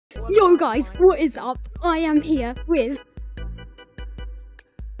Yo guys, what is up? I am here with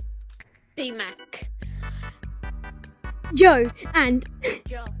B-Mac, Joe and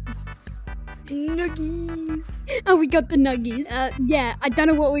Joe, Nuggies. oh, we got the nuggies. Yeah, I don't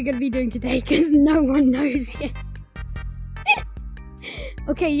know what we're gonna be doing today because no one knows yet.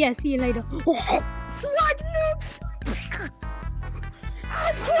 Okay, yeah, see you later. Swag noobs.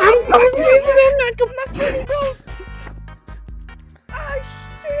 I'm going to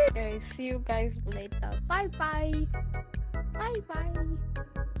Okay, see you guys later. Bye bye. Bye bye.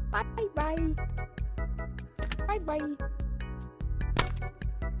 Bye bye. Bye bye.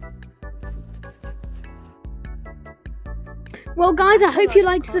 Well, guys, I hope you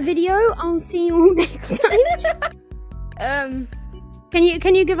liked the video. I'll see you all next time.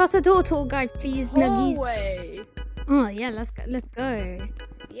 Can you give us a tour guide, please, nuggies? Hallway. Oh yeah, let's go.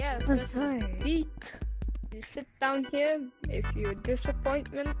 Yes, Let's go. Seat. You sit down here if you're a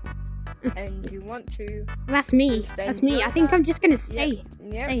disappointment and you want to. That's me. Stay That's me. here. I think I'm just gonna stay.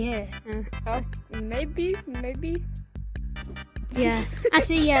 Yeah. Stay here. Maybe. Yeah.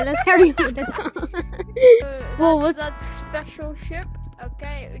 Actually, yeah. Let's carry on with the tour. Whoa, what's that special ship?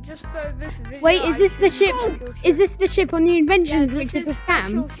 Okay, just for this video. Wait, is this the ship? Is this the ship on the Inventions, Yeah, which this is a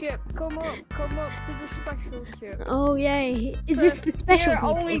scam? Special ship. Come up to the special ship. Oh yay! Is this for special Here, people?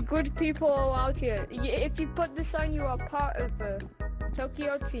 only good people allowed here. If you put this on, you are part of the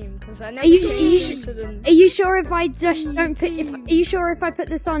Tokyo team. Because I never came to the. Are you sure if I just don't put? Are you sure if I put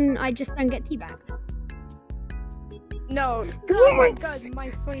this on, I just don't get teabagged? No. Oh my god, my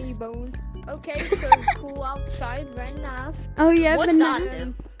funny bone. Okay, so cool outside, very nice. Oh yeah, What's banana. that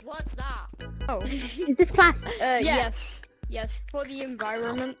then? What's that? Oh. Is this plastic? Yes, for the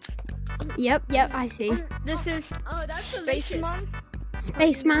environment. Yep, I see. This is that's Spaceman.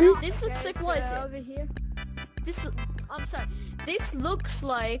 Spaceman. This looks like what is it? Over here. I'm sorry. This looks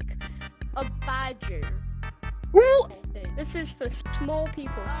like a badger. Ooh, This is for small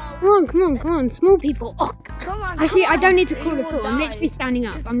people. come on, small people. Oh, Come on. actually, I don't need to you call will at all. I'm die. literally standing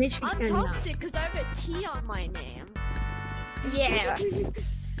up. I'm literally I'm standing up. toxic because I have a T on my name. Yeah.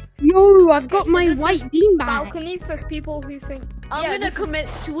 Yo, I've got so my this white is beanbag. Balcony for people who think. I'm yeah, gonna this is- commit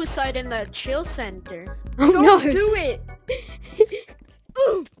suicide in the chill center. Oh Don't no! do it.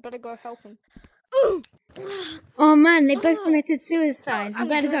 Better go help him. Oh man, they both committed suicide. You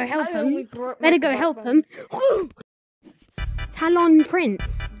better go help them. Better go help them. Talon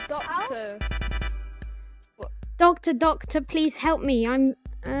Prince. Doctor. Doctor, please help me.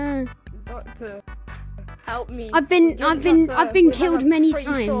 Doctor. Help me. I've been killed many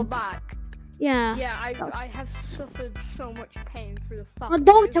times. Back. Yeah. Yeah, I have suffered so much pain through the fact. Well,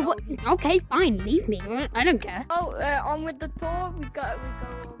 doctor, what? Okay, fine, leave me. I don't care. Oh, on with the tour. We go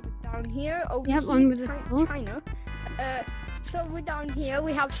over down here. Over Yep, here, on with the tour. China. So we're down here.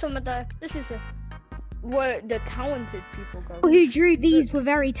 We have some of the. This is where the talented people go. Who drew these were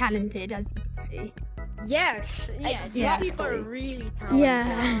very talented, as you can see. Yes. Yes, Yeah. these people are really talented.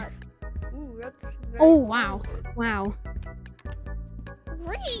 Yeah. Ooh, that's very Oh wow, talented. wow.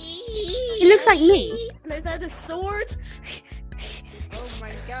 It looks like me. Let's add the sword. Oh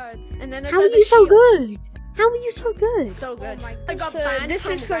my god. And then let's How are add the you so shield. good? How are you so good? So Oh good. my I got goodness. banned This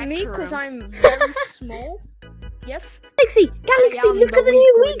from is for Rec me because Room. I'm very small. Yes. Galaxy, am look the at the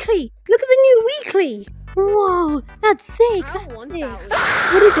new weakling. weekly. Look at the new weekly. Whoa, that's sick. I That's want sick. that.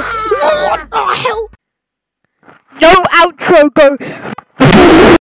 What is it? What the hell? Yo, outro go.